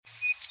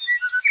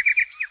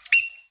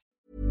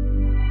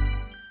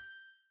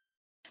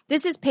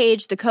This is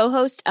Paige, the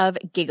co-host of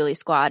Giggly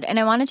Squad, and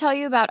I want to tell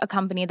you about a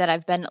company that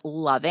I've been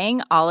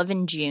loving, Olive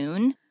 &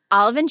 June.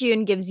 Olive &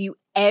 June gives you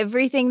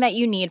everything that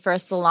you need for a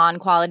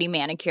salon-quality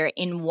manicure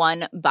in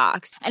one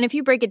box. And if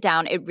you break it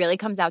down, it really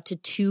comes out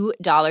to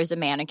 $2 a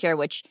manicure,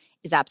 which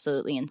is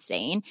absolutely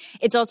insane.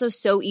 It's also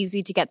so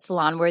easy to get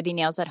salon-worthy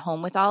nails at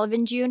home with Olive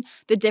 & June.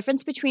 The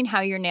difference between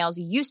how your nails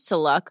used to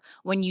look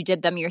when you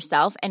did them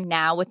yourself and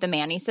now with the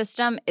Mani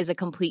system is a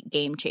complete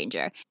game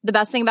changer. The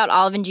best thing about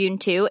Olive & June,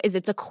 too, is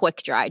it's a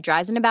quick dry.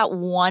 Dries in about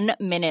 1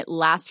 minute,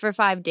 lasts for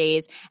 5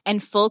 days,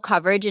 and full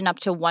coverage in up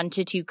to 1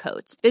 to 2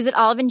 coats. Visit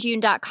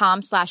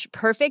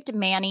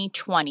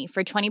oliveandjune.com/perfectmani20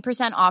 for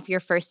 20% off your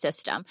first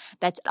system.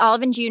 That's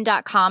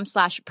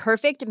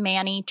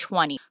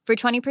oliveandjune.com/perfectmani20 for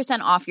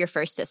 20% off your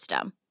first system.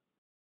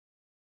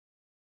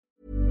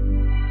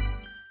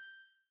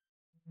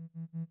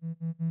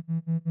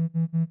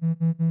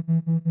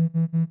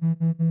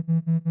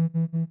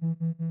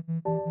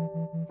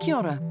 Kia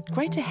ora,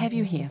 great to have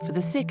you here for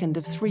the second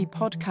of 3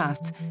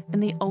 podcasts in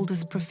the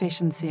Oldest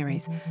Profession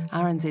series,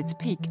 RNZ's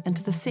peek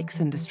into the sex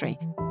industry.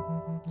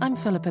 I'm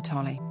Philippa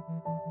Tolley.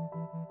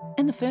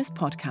 In the first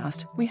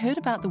podcast, we heard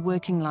about the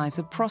working lives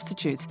of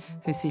prostitutes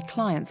who see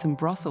clients in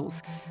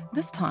brothels.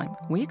 This time,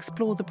 we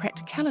explore the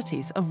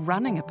practicalities of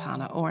running a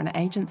parlour or an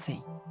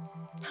agency.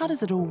 How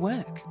does it all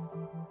work?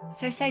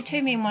 So say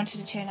 2 men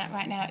wanted to turn up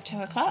right now at 2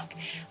 o'clock,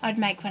 I'd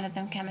make one of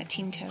them come at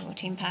 10 to or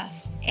 10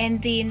 past.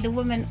 And then the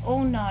women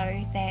all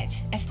know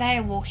that if they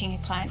are walking a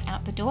client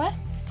out the door,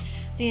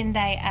 then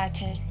they are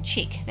to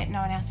check that no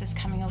one else is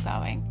coming or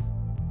going.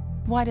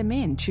 Why do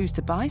men choose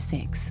to buy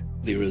sex?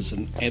 There is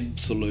an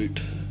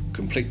absolute,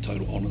 complete,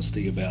 total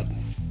honesty about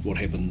what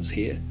happens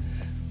here.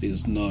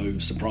 There's no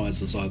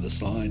surprises either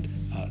side.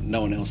 No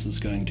one else is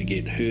going to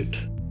get hurt.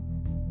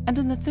 And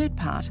in the third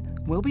part,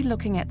 we'll be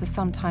looking at the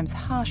sometimes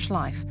harsh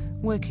life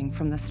working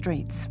from the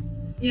streets.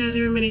 Yeah,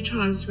 there were many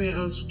times where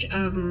I was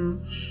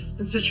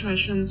in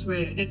situations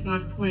where at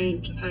knife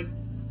point,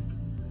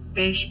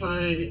 bashed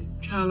by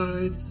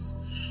carloads,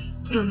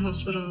 put in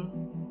hospital.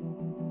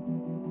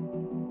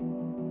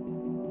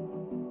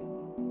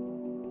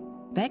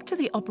 Back to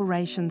the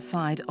operations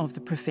side of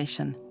the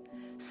profession.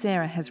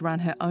 Sarah has run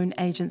her own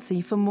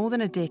agency for more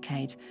than a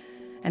decade,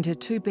 and her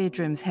 2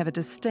 bedrooms have a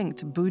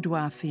distinct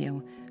boudoir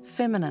feel,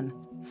 feminine,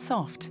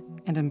 soft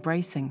and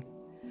embracing.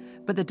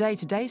 But the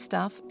day-to-day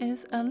stuff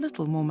is a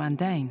little more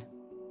mundane.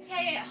 I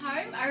tell you, at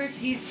home, I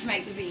refuse to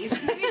make the bed.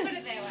 Let me put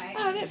it that way.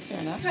 Oh, that's fair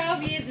enough.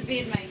 12 years of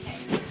bed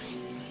making.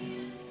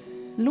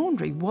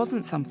 Laundry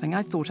wasn't something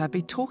I thought I'd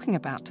be talking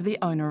about to the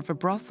owner of a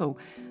brothel,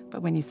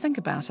 but when you think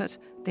about it,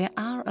 there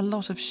are a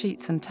lot of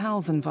sheets and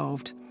towels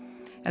involved.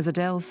 As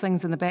Adele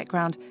sings in the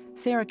background,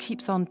 Sarah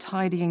keeps on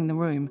tidying the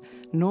room,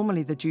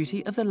 normally the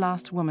duty of the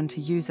last woman to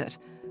use it,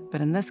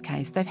 but in this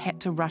case they've had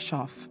to rush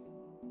off.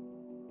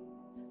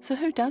 So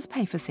who does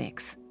pay for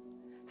sex?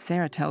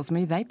 Sarah tells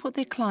me they put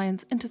their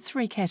clients into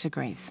 3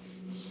 categories.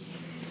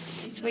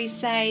 As we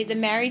say, the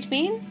married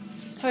men,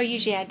 who are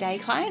usually our day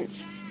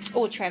clients,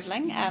 or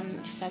travelling,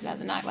 so they're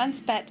the night ones,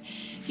 but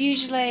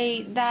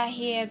usually they're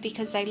here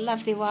because they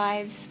love their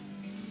wives,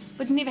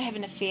 would never have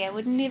an affair,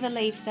 would never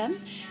leave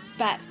them,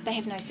 but they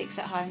have no sex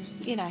at home.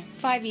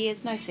 5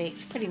 years, no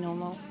sex, pretty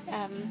normal.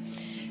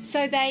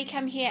 So they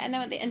come here and they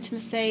want the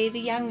intimacy, the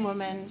young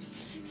woman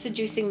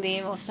seducing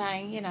them or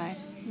saying,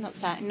 not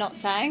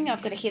saying,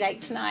 I've got a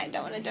headache tonight,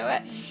 don't want to do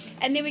it.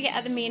 And then we get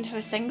other men who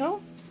are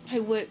single,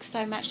 who work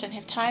so much, don't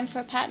have time for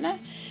a partner.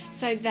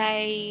 So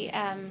they,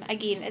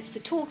 again, it's the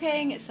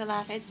talking, it's the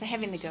laugh, it's the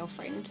having the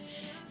girlfriend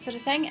sort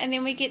of thing. And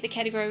then we get the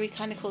category we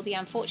kind of call the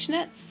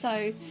unfortunates.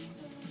 So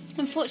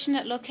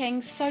unfortunate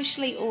looking,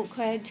 socially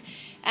awkward,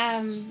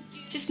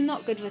 just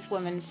not good with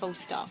women, full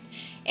stop.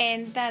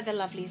 And they're the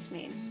loveliest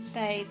men.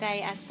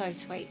 They are so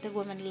sweet. The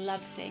women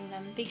love seeing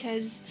them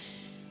because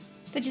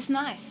they're just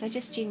nice. They're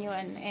just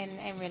genuine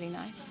and really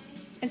nice.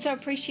 And so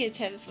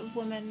appreciative of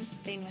women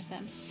being with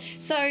them.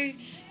 So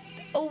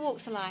all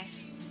walks of life.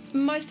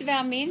 Most of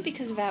our men,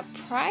 because of our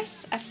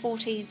price, are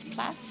 40s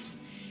plus.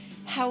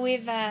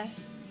 However,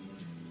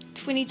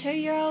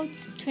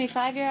 22-year-olds,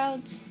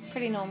 25-year-olds,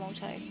 pretty normal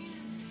too.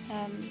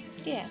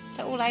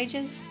 So all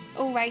ages,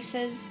 all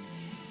races,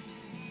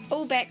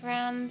 all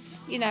backgrounds.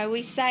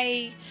 We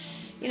say,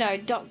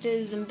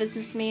 doctors and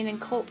businessmen and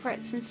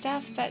corporates and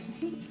stuff, but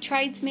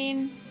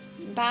tradesmen,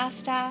 bar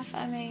staff,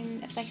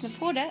 if they can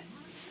afford it.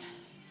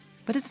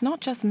 But it's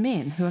not just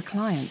men who are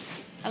clients.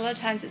 A lot of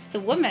times it's the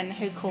women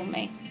who call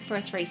me for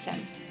a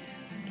threesome.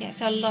 Yeah,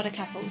 so a lot of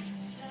couples.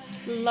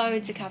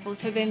 Loads of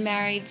couples who've been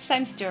married,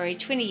 same story,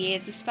 20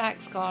 years, the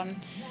spark's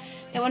gone.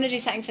 They want to do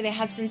something for their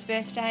husband's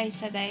birthday,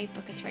 so they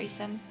book a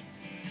threesome.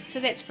 So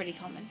that's pretty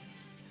common.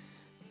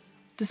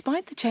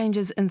 Despite the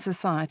changes in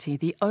society,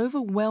 the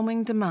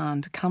overwhelming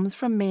demand comes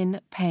from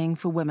men paying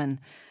for women.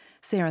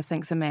 Sarah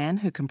thinks a man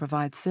who can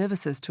provide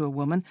services to a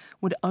woman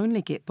would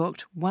only get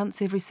booked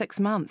once every 6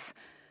 months,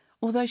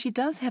 although she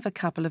does have a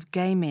couple of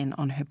gay men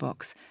on her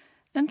books.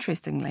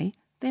 Interestingly,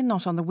 they're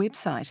not on the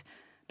website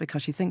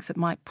because she thinks it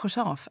might put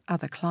off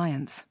other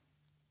clients.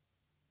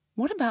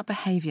 What about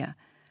behaviour?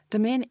 Do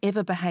men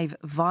ever behave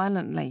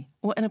violently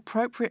or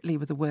inappropriately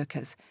with the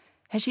workers?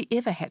 Has she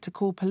ever had to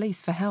call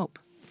police for help?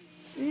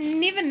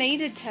 Never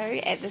needed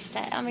to at this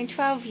stage.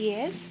 12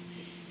 years.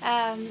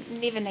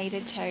 Never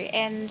needed to.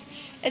 And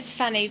it's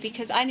funny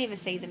because I never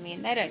see the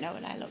men. They don't know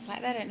what I look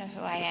like. They don't know who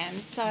I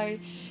am. So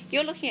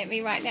you're looking at me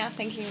right now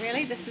thinking,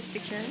 really, this is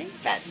security?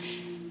 But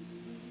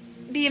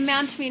the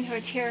amount of men who are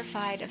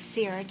terrified of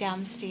Sarah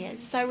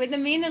downstairs. So when the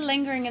men are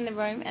lingering in the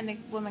room and the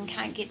woman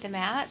can't get them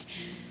out,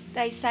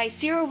 they say,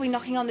 Sarah will be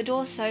knocking on the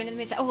door soon. And the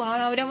men say, oh,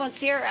 no, we don't want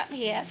Sarah up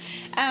here.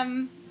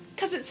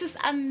 Because it's this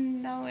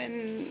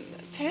unknown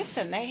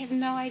person. They have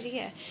no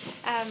idea.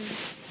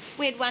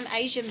 We had one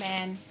Asian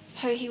man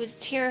who he was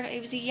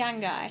a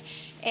young guy,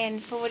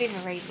 and for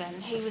whatever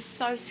reason, he was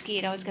so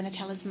scared I was going to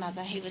tell his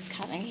mother he was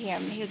coming here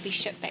and he would be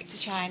shipped back to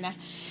China.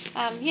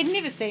 He'd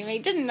never seen me,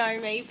 didn't know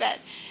me, but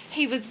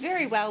he was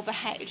very well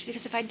behaved,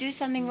 because if I do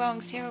something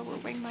wrong, Sarah will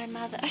ring my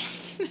mother.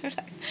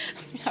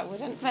 I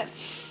wouldn't, but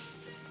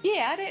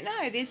yeah, I don't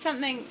know. There's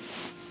something,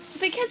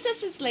 because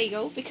this is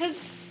legal, because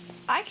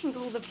I can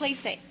call the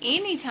police at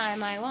any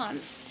time I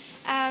want.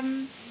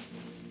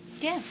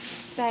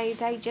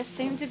 They just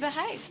seem to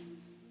behave.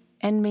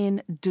 And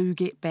men do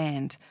get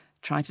banned.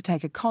 Try to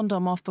take a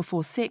condom off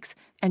before sex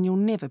and you'll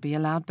never be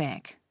allowed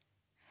back.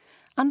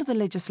 Under the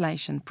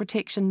legislation,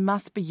 protection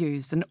must be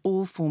used in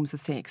all forms of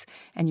sex,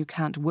 and you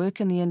can't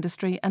work in the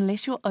industry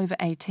unless you're over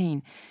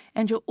 18,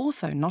 and you're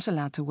also not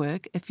allowed to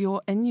work if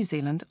you're in New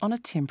Zealand on a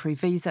temporary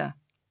visa.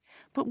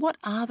 But what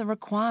are the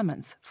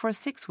requirements for a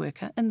sex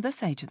worker in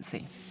this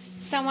agency?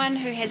 Someone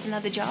who has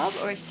another job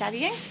or is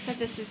studying, so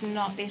this is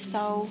not their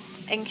sole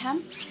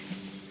income.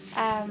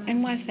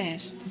 And why's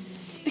that?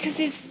 Because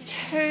there's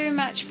too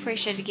much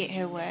pressure to get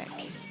her work.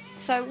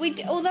 So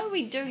although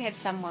we do have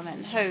some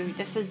women who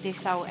this is their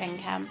sole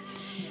income,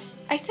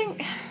 I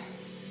think,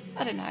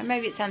 I don't know,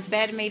 maybe it sounds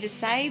bad of me to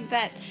say,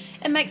 but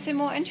it makes her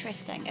more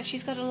interesting if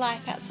she's got a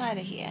life outside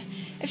of here.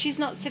 If she's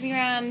not sitting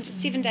around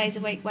 7 days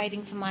a week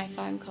waiting for my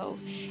phone call.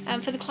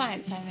 For the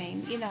clients,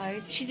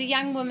 she's a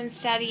young woman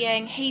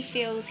studying. He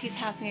feels he's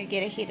helping her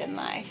get ahead in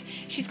life.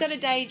 She's got a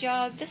day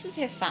job. This is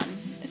her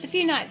fun. It's a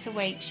few nights a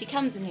week. She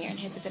comes in here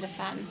and has a bit of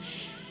fun.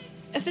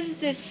 If this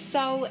is her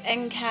sole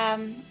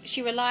income,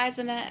 she relies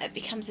on it, it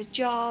becomes a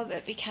job,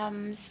 it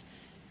becomes,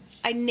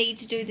 I need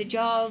to do the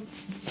job,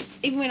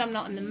 even when I'm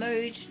not in the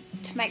mood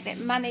to make that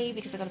money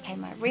because I've got to pay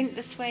my rent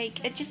this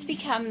week. It just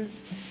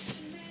becomes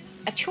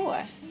a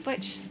chore,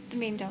 which the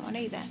men don't want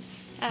either.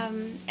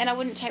 And I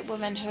wouldn't take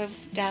women who have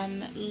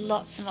done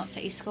lots and lots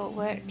of escort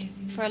work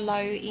for a low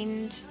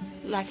end,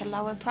 like a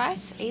lower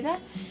price either.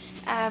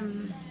 I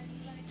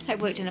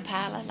worked in a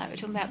parlour, like we were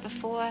talking about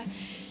before.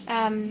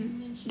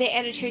 Their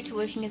attitude to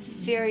working is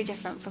very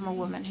different from a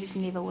woman who's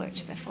never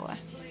worked before.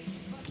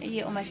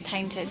 You're almost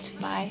tainted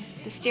by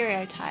the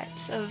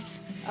stereotypes of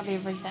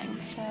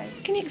everything. So,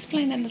 can you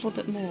explain that a little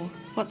bit more,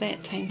 what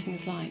that tainting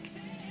is like?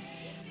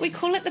 We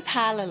call it the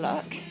parlour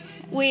look,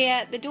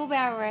 where the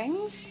doorbell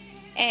rings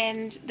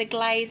and the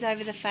glaze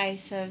over the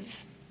face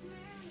of,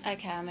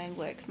 okay, I'm in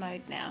work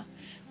mode now.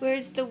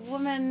 Whereas the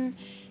woman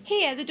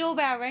here, the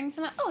doorbell rings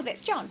and like, oh,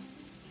 that's John.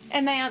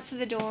 And they answer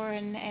the door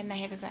and they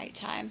have a great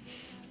time.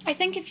 I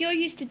think if you're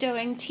used to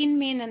doing 10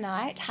 men a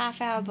night,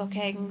 half-hour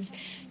bookings,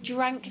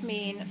 drunk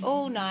men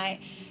all night,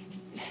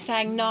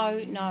 saying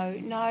no, no,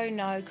 no,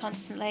 no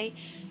constantly,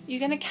 you're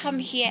going to come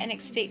here and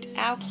expect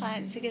our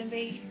clients are going to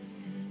be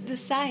the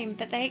same,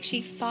 but they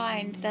actually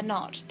find they're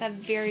not. They're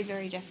very,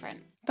 very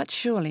different. But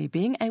surely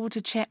being able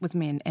to chat with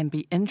men and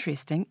be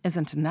interesting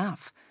isn't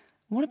enough.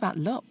 What about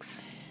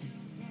looks?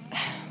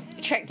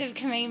 Attractive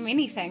can mean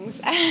many things.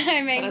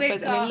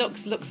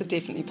 Looks are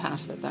definitely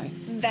part of it, though.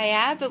 They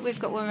are, but we've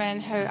got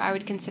women who I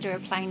would consider a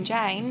plain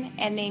Jane,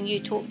 and then you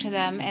talk to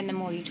them, and the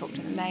more you talk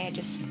to them, they are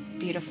just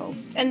beautiful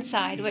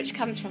inside, which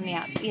comes from the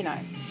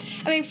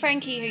outside,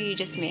 Frankie, who you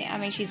just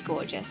met, she's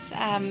gorgeous.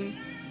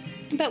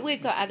 But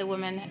we've got other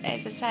women,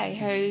 as I say,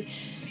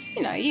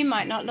 who, you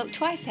might not look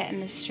twice at in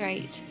the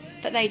street,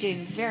 but they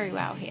do very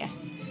well here.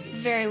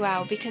 Very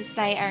well, because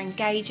they are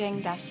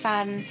engaging, they're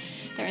fun,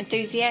 they're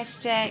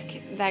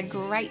enthusiastic, they're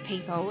great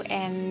people,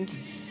 and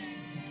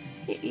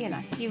you'd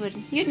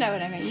know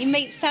what I mean. You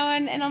meet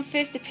someone and on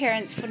first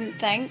appearance wouldn't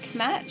think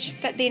much,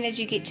 but then as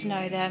you get to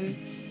know them,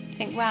 you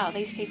think, wow,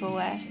 these people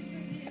are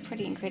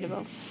pretty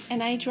incredible.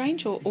 An age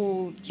range or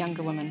all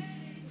younger women?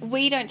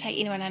 We don't take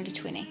anyone under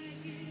 20,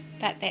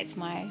 but that's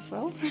my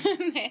rule.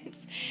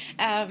 That's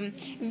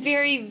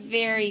very,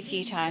 very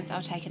few times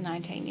I'll take a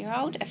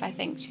 19-year-old if I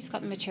think she's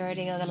got the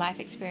maturity or the life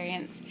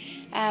experience.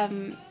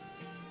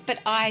 But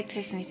I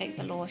personally think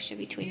the law should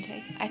be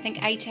 20. I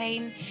think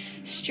 18,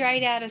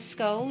 straight out of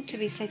school, to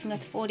be sleeping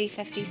with 40,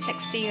 50,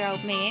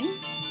 60-year-old men,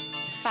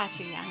 far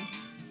too young.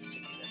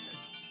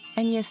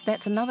 And yes,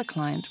 that's another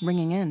client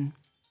ringing in.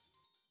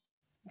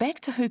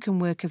 Back to who can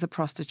work as a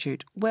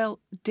prostitute. Well,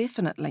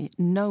 definitely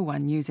no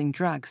one using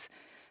drugs.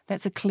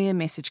 That's a clear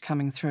message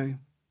coming through.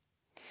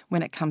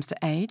 When it comes to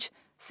age,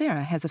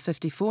 Sarah has a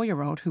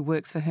 54-year-old who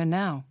works for her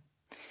now.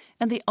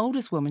 And the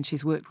oldest woman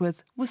she's worked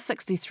with was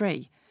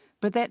 63.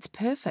 But that's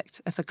perfect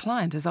if the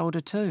client is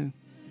older too.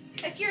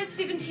 If you're a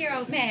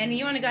 70-year-old man and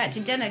you want to go out to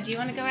dinner, do you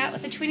want to go out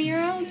with a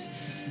 20-year-old?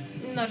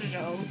 Not at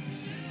all.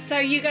 So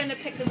you're going to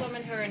pick the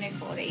woman who are in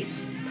her 40s,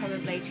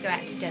 probably, to go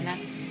out to dinner,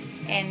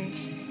 and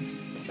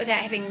without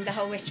having the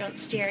whole restaurant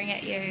staring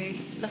at you,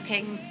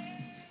 looking.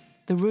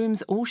 The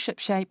room's all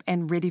shipshape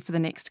and ready for the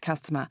next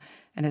customer,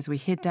 and as we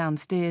head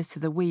downstairs to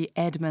the wee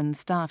admin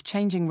staff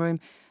changing room,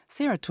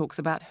 Sarah talks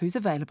about who's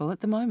available at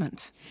the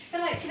moment.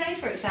 But like today,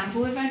 for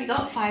example, we've only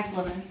got 5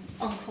 women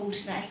on call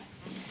today.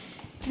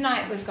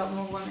 Tonight we've got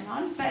more women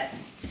on, but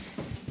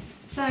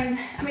so,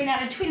 I mean,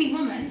 out of 20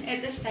 women,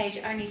 at this stage,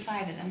 only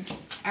 5 of them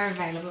are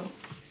available.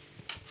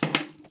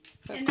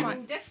 So it's and they're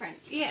all different.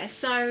 Yeah,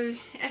 so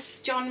if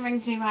John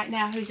rings me right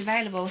now who's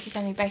available, he's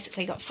only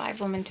basically got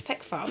 5 women to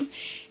pick from,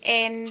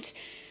 and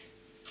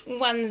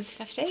one's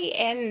 50,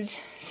 and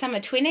some are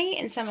 20,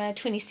 and some are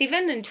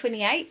 27 and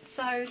 28,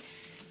 so,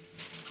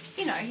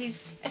 you know,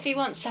 if he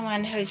wants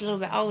someone who's a little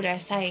bit older,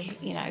 say,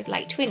 you know,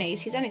 late 20s,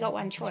 he's only got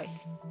one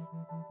choice.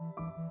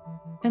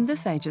 In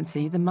this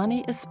agency, the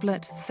money is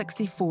split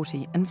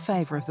 60-40 in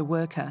favour of the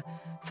worker,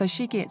 so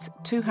she gets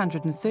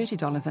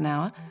 $230 an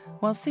hour,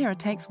 while Sarah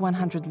takes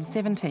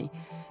 $170,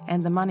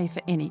 and the money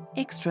for any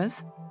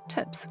extras,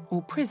 tips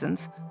or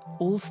presents,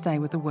 all stay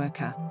with the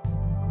worker.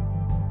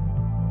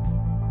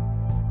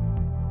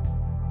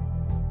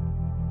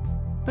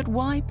 But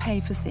why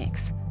pay for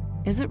sex?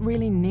 Is it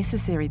really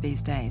necessary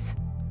these days?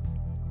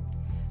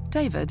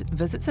 David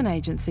visits an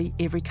agency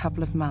every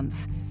couple of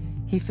months.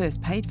 He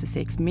first paid for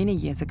sex many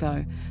years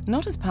ago,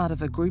 not as part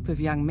of a group of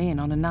young men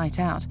on a night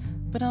out,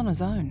 but on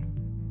his own.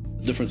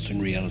 The difference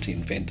between reality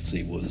and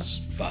fantasy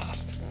was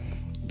vast.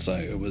 So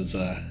it was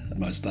a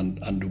most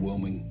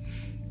underwhelming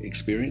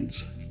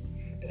experience.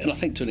 And I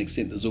think to an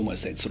extent there's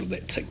almost that sort of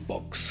that tick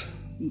box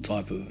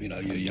type of, you know,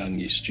 you're young,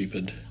 you're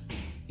stupid,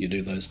 you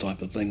do those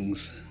type of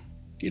things.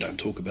 You don't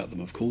talk about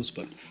them, of course,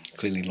 but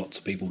clearly lots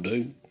of people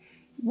do.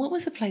 What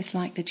was the place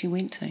like that you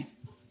went to?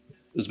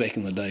 It was back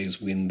in the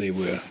days when there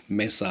were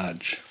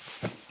massage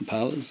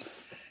parlours,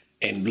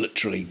 and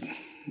literally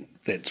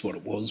that's what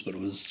it was, but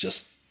it was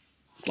just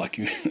like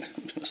it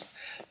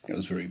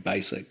was very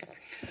basic.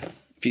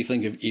 If you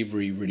think of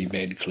every really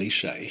bad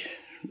cliche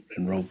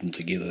and roll them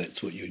together,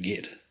 that's what you'd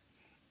get.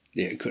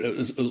 Yeah, it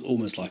was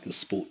almost like a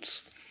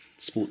sports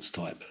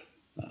type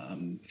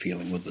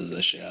feeling with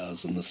the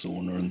showers and the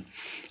sauna and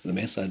the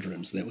massage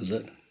rooms. That was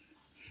it.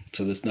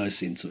 So there's no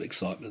sense of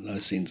excitement, no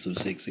sense of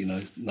sexy,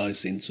 no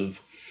sense of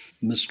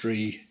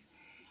mystery,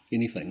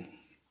 anything.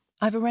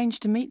 I've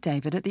arranged to meet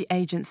David at the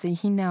agency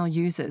he now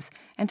uses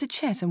and to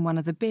chat in one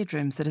of the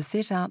bedrooms that are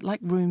set out like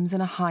rooms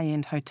in a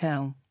high-end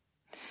hotel.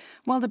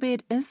 While the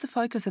bed is the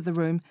focus of the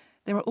room,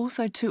 there are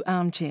also 2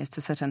 armchairs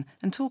to sit in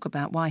and talk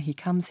about why he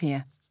comes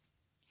here.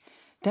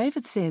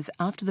 David says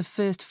after the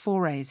first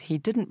forays he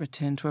didn't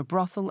return to a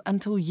brothel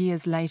until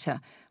years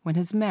later, when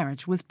his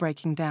marriage was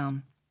breaking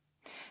down.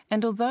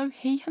 And although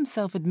he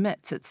himself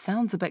admits it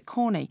sounds a bit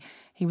corny,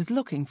 he was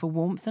looking for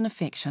warmth and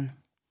affection.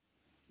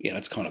 Yeah,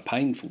 it's kind of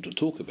painful to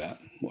talk about.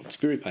 Well, it's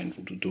very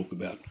painful to talk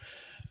about.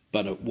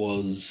 But it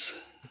was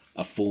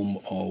a form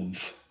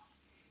of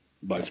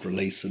both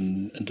release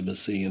and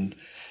intimacy and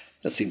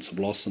a sense of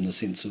loss and a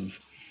sense of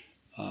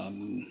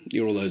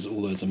all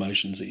those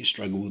emotions that you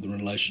struggle with in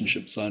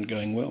relationships aren't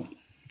going well.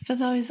 For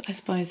those, I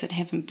suppose, that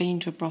haven't been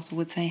to a brothel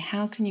would say,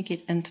 how can you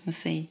get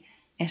intimacy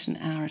at an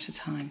hour at a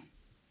time?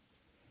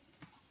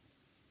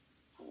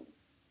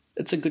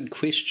 It's a good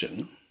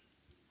question,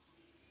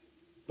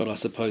 but I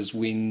suppose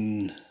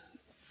when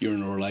you're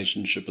in a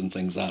relationship and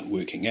things aren't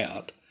working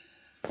out,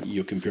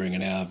 you're comparing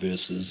an hour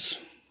versus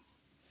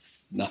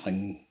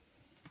nothing.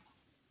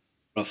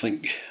 I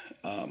think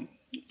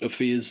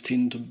affairs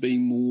tend to be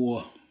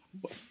more,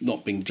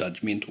 not being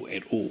judgmental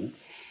at all,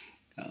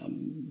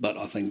 but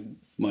I think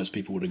most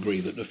people would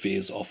agree that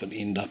affairs often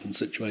end up in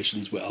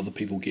situations where other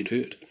people get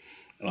hurt.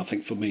 And I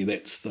think for me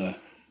that's the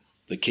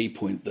key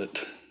point, that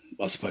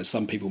I suppose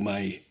some people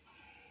may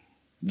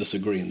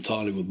disagree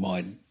entirely with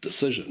my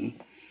decision,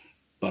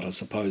 but I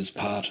suppose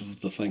part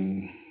of the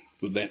thing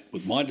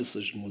with my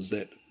decision was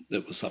that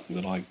it was something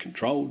that I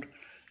controlled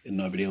and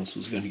nobody else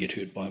was going to get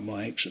hurt by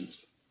my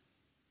actions.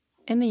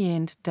 In the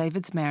end,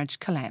 David's marriage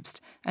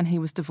collapsed and he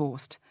was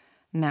divorced.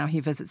 Now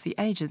he visits the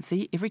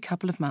agency every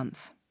couple of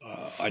months.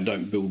 I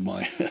don't build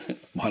my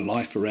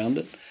life around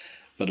it,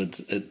 but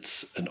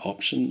it's an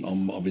option.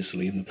 I'm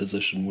obviously in the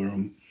position where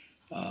I'm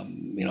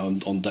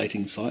on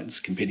dating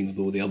sites, competing with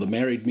all the other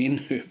married men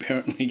who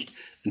apparently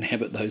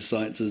inhabit those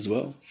sites as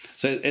well.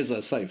 So, as I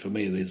say, for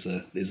me, there's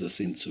a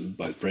sense of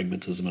both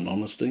pragmatism and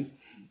honesty.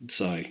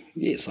 So,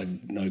 yes, I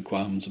have no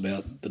qualms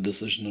about the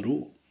decision at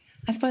all.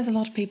 I suppose a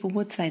lot of people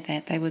would say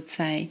that. They would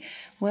say,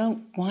 well,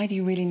 why do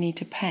you really need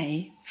to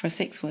pay for a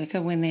sex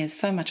worker when there's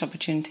so much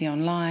opportunity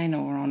online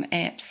or on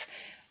apps?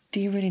 Do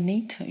you really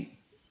need to?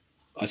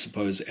 I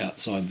suppose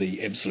outside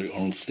the absolute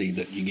honesty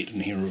that you get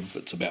in here of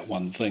it's about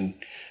one thing,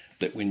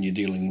 that when you're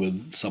dealing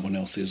with someone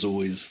else, there's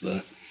always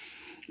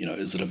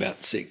is it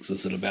about sex,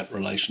 is it about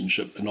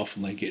relationship, and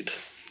often they get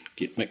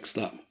mixed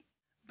up.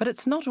 But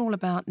it's not all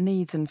about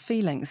needs and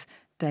feelings.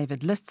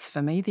 David lists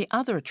for me the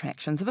other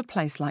attractions of a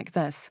place like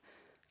this: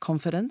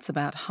 confidence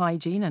about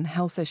hygiene and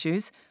health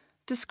issues,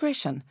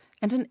 discretion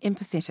and an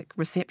empathetic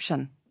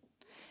reception.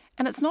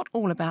 And it's not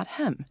all about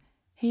him.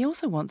 He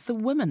also wants the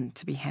women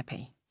to be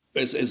happy.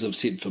 As I've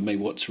said, for me,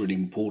 what's really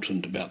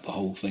important about the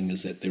whole thing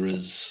is that there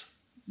is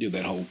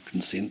that whole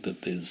consent,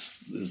 that there's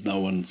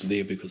no one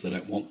there because they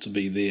don't want to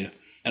be there.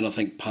 And I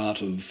think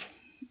part of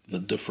the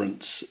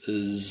difference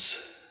is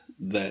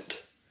that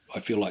I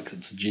feel like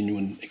it's a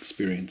genuine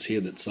experience here,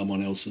 that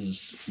someone else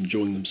is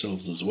enjoying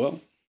themselves as well.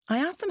 I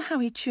asked him how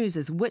he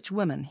chooses which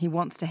women he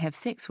wants to have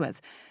sex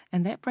with,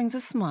 and that brings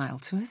a smile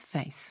to his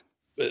face.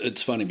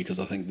 It's funny because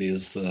I think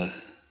there's the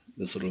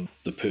sort of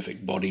the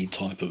perfect body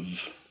type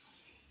of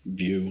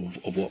view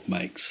of what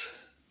makes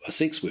a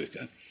sex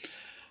worker.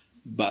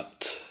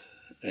 But,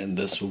 and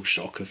this will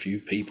shock a few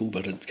people,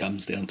 but it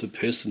comes down to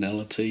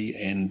personality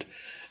and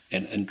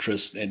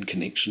interest and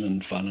connection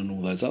and fun and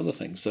all those other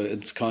things. So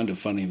it's kind of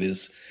funny.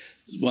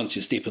 Once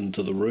you step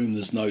into the room,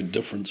 there's no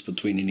difference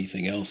between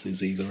anything else.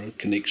 There's either a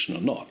connection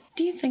or not.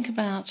 Do you think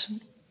about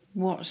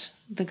what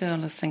the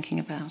girl is thinking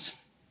about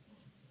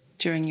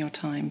during your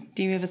time?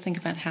 Do you ever think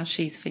about how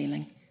she's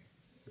feeling?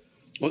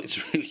 Well,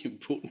 it's really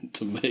important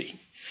to me,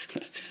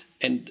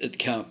 and it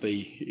can't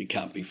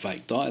be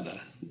faked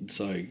either.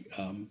 So,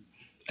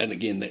 and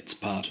again, that's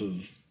part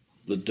of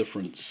the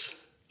difference,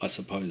 I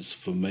suppose,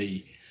 for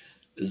me,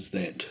 is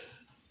that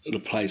at a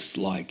place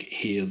like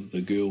here,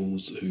 the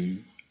girls who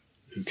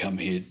come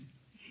here,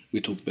 we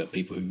talked about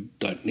people who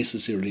don't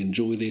necessarily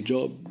enjoy their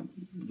job.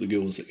 The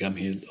girls that come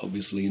here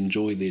obviously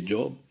enjoy their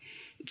job.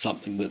 It's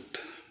something that,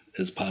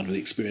 as part of the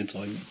experience,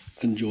 I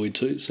enjoy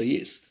too, so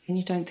yes. And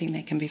you don't think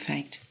that can be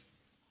faked?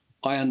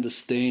 I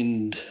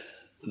understand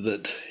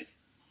that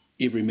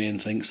every man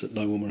thinks that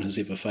no woman has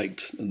ever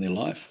faked in their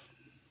life.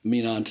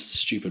 Men aren't as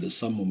stupid as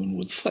some women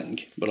would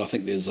think, but I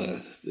think there's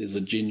a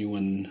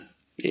genuine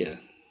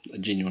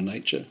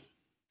nature.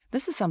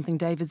 This is something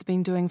David's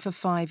been doing for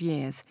 5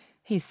 years.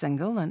 He's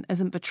single and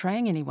isn't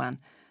betraying anyone,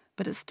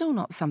 but it's still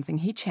not something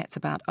he chats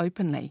about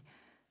openly.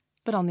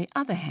 But on the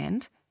other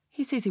hand,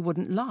 he says he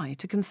wouldn't lie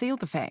to conceal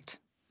the fact.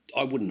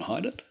 I wouldn't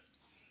hide it.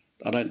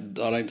 I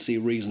don't see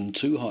a reason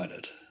to hide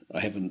it. I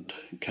haven't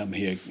come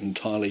here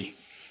entirely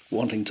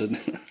wanting to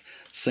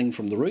sing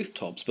from the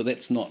rooftops, but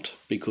that's not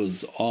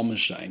because I'm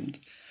ashamed.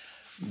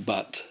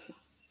 But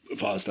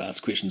if I was to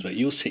ask questions about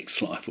your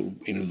sex life or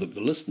any of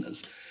the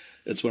listeners,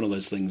 it's one of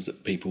those things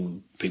that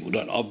people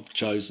don't. I've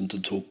chosen to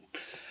talk.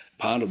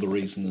 Part of the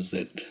reason is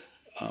that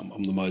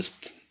I'm the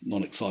most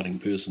non-exciting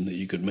person that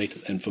you could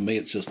meet, and for me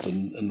it's just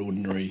an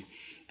ordinary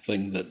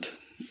thing that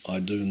I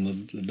do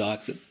in the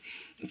dark that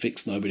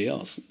affects nobody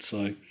else.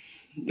 So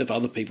if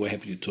other people are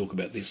happy to talk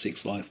about their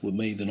sex life with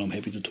me, then I'm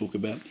happy to talk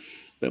about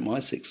my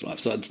sex life.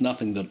 So it's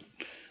nothing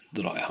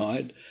that I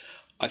hide.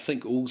 I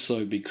think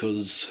also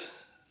because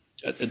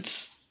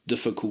it's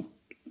difficult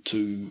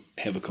to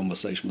have a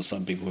conversation with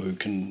some people who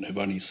have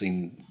only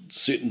seen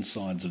certain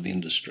sides of the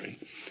industry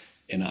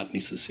and aren't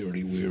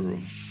necessarily aware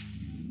of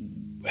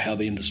how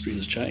the industry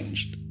has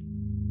changed.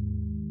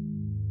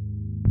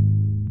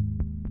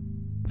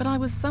 But I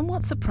was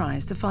somewhat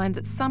surprised to find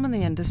that some in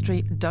the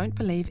industry don't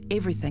believe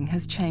everything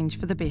has changed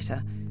for the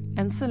better,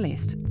 and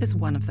Celeste is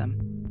one of them.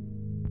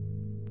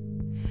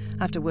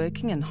 After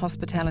working in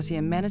hospitality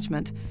and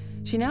management,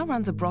 she now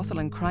runs a brothel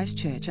in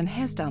Christchurch and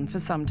has done for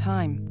some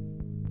time.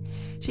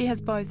 She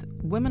has both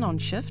women on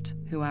shift,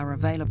 who are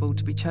available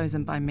to be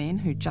chosen by men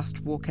who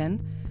just walk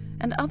in,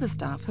 and other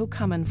staff who'll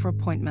come in for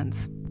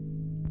appointments.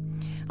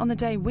 On the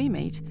day we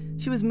meet,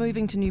 she was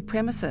moving to new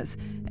premises,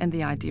 and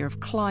the idea of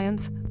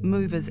clients,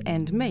 movers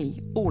and me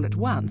all at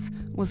once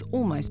was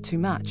almost too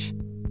much.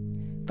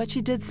 But she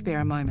did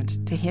spare a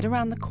moment to head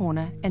around the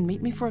corner and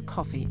meet me for a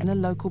coffee in a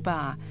local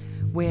bar,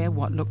 where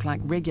what looked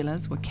like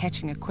regulars were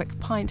catching a quick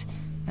pint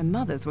and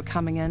mothers were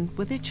coming in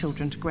with their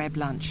children to grab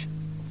lunch.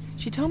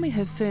 She told me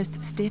her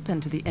first step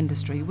into the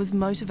industry was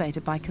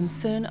motivated by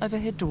concern over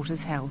her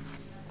daughter's health.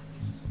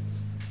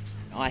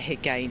 I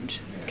had gained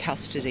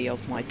custody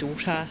of my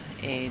daughter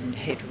and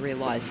had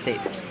realised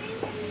that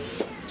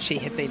she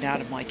had been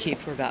out of my care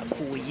for about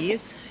 4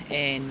 years,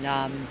 and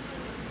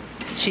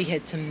she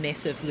had some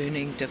massive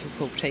learning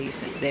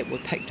difficulties that were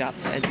picked up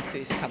in the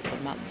first couple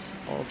of months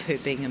of her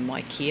being in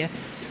my care.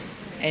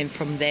 And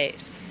from that,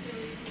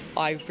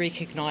 I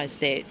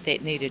recognised that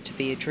that needed to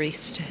be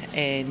addressed,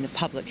 and the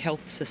public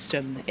health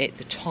system at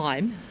the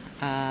time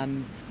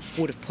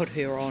would have put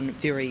her on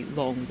very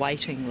long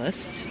waiting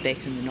lists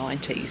back in the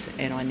 90s,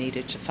 and I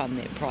needed to fund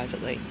that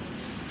privately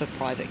for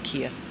private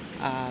care.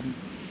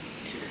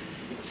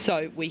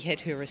 So we had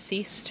her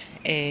assessed,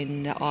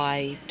 and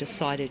I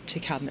decided to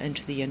come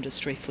into the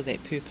industry for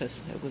that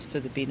purpose. It was for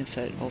the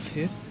benefit of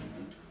her.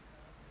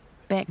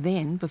 Back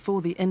then,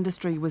 before the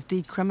industry was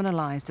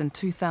decriminalised in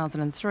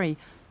 2003,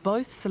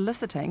 both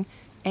soliciting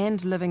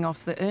and living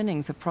off the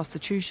earnings of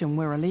prostitution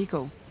were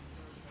illegal.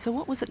 So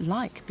what was it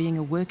like being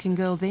a working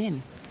girl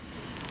then?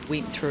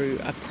 Went through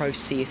a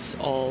process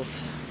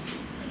of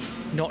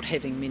not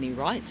having many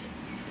rights,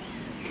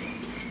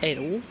 at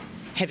all,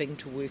 having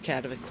to work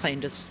out of a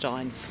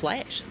clandestine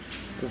flat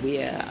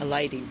where a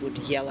lady would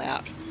yell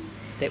out,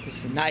 that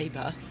was the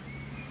neighbour,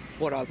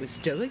 what I was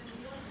doing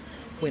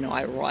when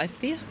I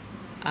arrived there.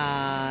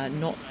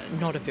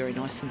 Not a very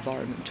nice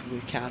environment to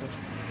work out of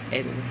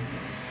at all.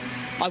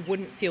 I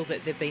wouldn't feel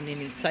that there'd been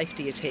any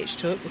safety attached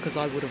to it, because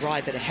I would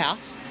arrive at a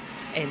house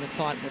and the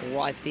client would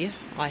arrive there.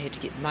 I had to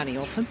get the money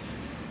off him,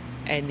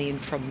 and then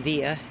from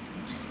there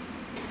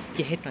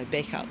you had no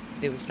backup.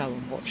 There was no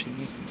one watching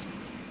you.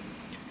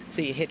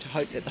 So you had to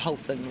hope that the whole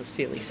thing was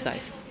fairly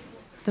safe.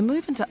 The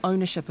move into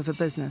ownership of a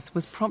business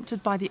was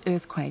prompted by the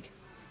earthquake.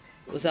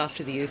 It was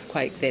after the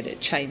earthquake that it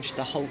changed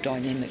the whole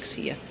dynamics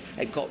here.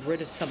 It got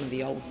rid of some of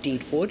the old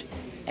dead wood,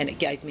 and it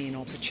gave me an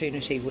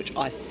opportunity which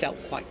I felt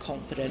quite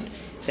confident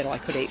that I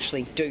could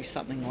actually do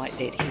something like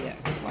that here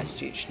in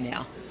Christchurch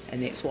now,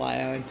 and that's why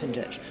I opened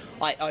it.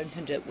 I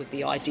opened it with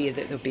the idea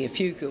that there'd be a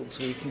few girls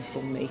working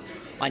for me.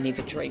 I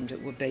never dreamed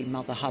it would be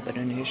Mother Hubbard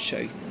in her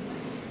shoe.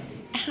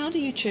 How do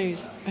you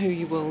choose who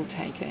you will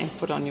take and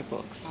put on your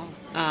books?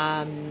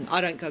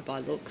 I don't go by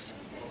looks.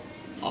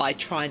 I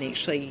try and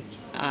actually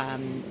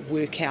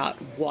work out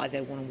why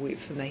they want to work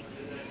for me.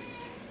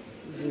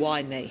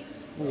 Why me?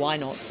 Why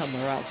not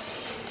somewhere else?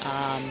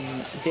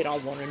 Then I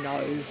want to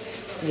know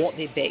what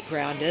their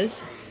background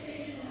is,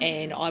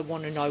 and I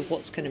want to know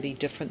what's going to be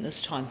different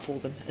this time for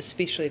them,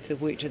 especially if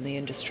they've worked in the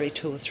industry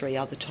 2 or 3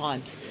 other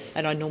times.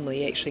 And I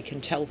normally actually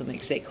can tell them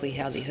exactly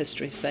how their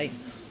history's been.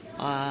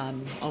 I'll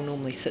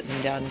normally sit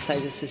them down and say,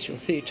 this is your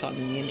 3rd time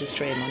in the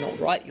industry, am I not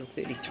right? You're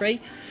 33.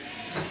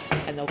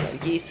 And they'll go,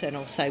 yes, and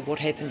I'll say, what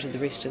happened to the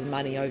rest of the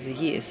money over the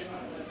years?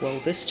 Well,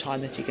 this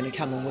time, if you're going to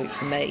come and work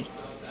for me,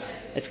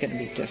 it's going to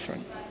be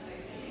different.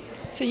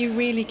 So you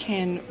really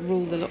can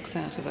rule the looks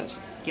out of it?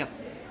 Yep.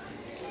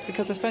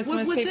 Because I suppose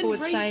most people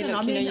would say,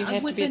 look, you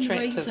have to be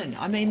attractive. Reason.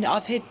 I mean,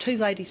 I've had 2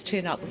 ladies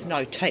turn up with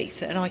no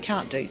teeth, and I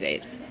can't do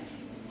that.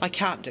 I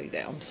can't do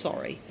that, I'm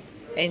sorry.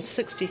 And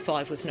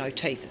 65 with no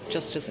teeth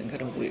just isn't going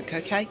to work,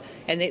 okay?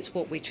 And that's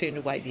what we turned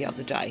away the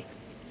other day.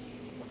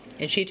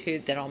 And she'd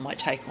heard that I might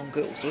take on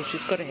girls. Well,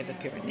 she's got to have a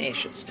pair of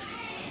gnashes,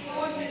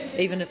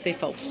 even if they're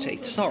false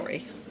teeth,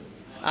 sorry.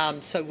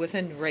 So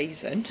within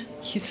reason,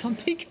 yes, I'm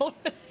being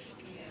honest.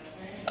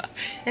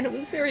 And it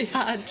was very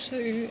hard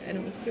too, and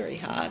it was very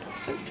hard.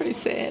 That's pretty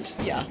sad.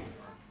 Yeah.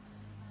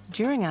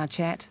 During our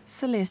chat,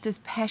 Celeste is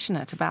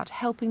passionate about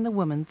helping the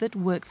women that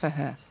work for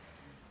her.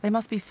 They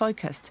must be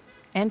focused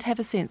and have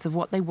a sense of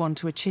what they want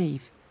to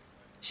achieve.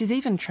 She's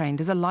even trained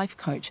as a life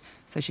coach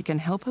so she can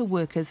help her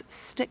workers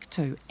stick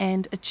to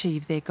and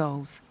achieve their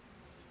goals.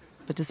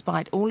 But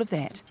despite all of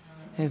that,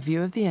 her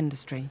view of the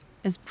industry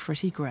is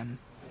pretty grim.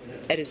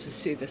 It is a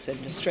service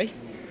industry,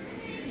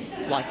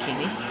 like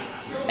any.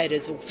 It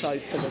is also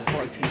full of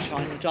broken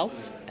china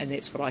dolls, and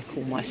that's what I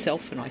call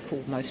myself, and I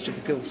call most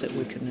of the girls that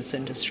work in this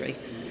industry.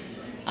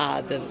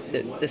 The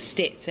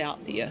stats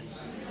out there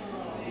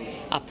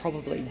are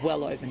probably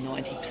well over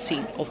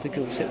 90% of the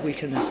girls that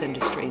work in this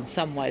industry in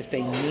some way have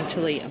been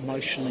mentally,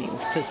 emotionally or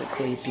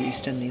physically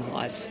abused in their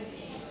lives.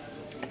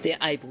 They're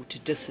able to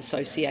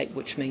disassociate,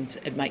 which means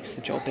it makes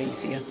the job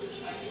easier.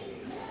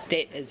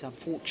 That is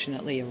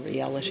unfortunately a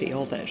reality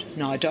of it.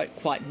 Now, I don't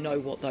quite know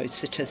what those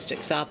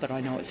statistics are, but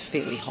I know it's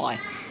fairly high,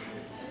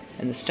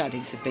 and the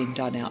studies have been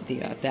done out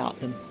there about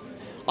them.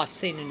 I've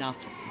seen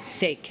enough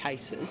sad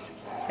cases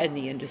in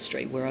the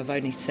industry where I've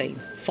only seen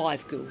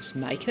 5 girls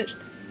make it.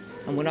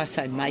 And when I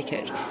say make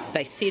it,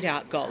 they set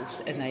out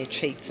goals and they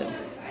achieve them.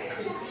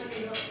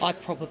 I've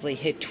probably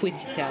had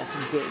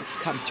 20,000 girls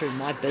come through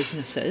my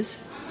businesses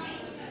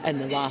in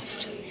the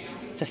last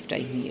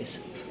 15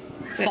 years.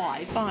 So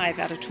that's 5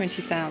 out of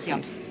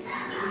 20,000.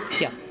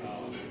 Yeah.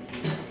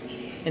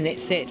 And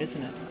that's sad,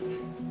 isn't it?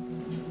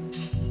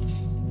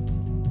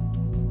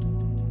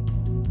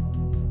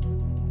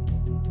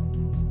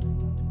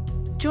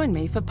 Join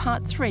me for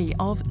part 3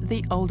 of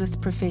The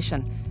Oldest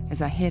Profession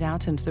as I head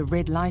out into the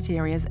red light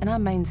areas in our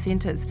main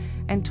centres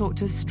and talk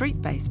to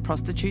street-based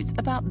prostitutes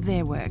about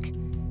their work.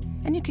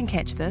 And you can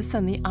catch this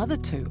and the other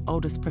 2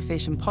 Oldest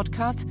Profession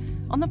podcasts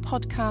on the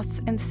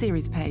podcasts and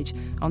series page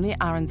on the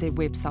RNZ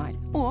website,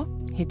 or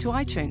head to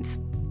iTunes.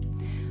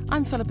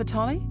 I'm Philippa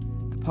Tolley.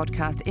 The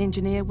podcast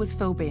engineer was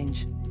Phil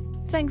Benj.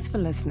 Thanks for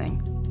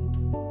listening.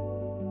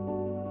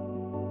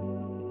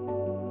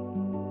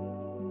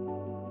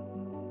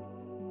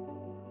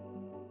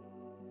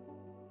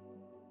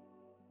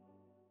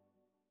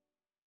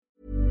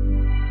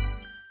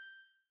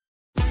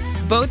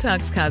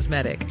 Botox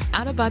Cosmetic,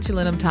 out of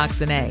botulinum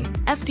toxin A,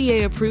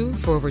 FDA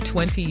approved for over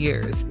 20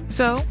 years.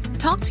 So,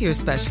 talk to your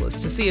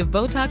specialist to see if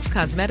Botox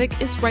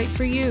Cosmetic is right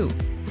for you.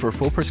 For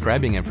full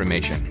prescribing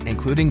information,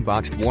 including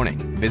boxed warning,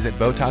 visit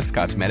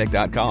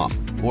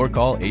BotoxCosmetic.com or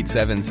call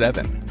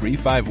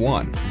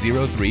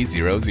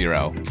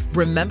 877-351-0300.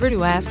 Remember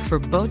to ask for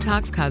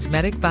Botox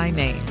Cosmetic by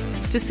name.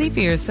 To see for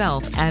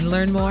yourself and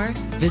learn more,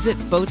 visit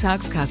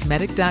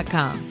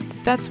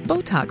BotoxCosmetic.com. That's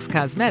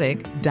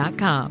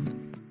BotoxCosmetic.com.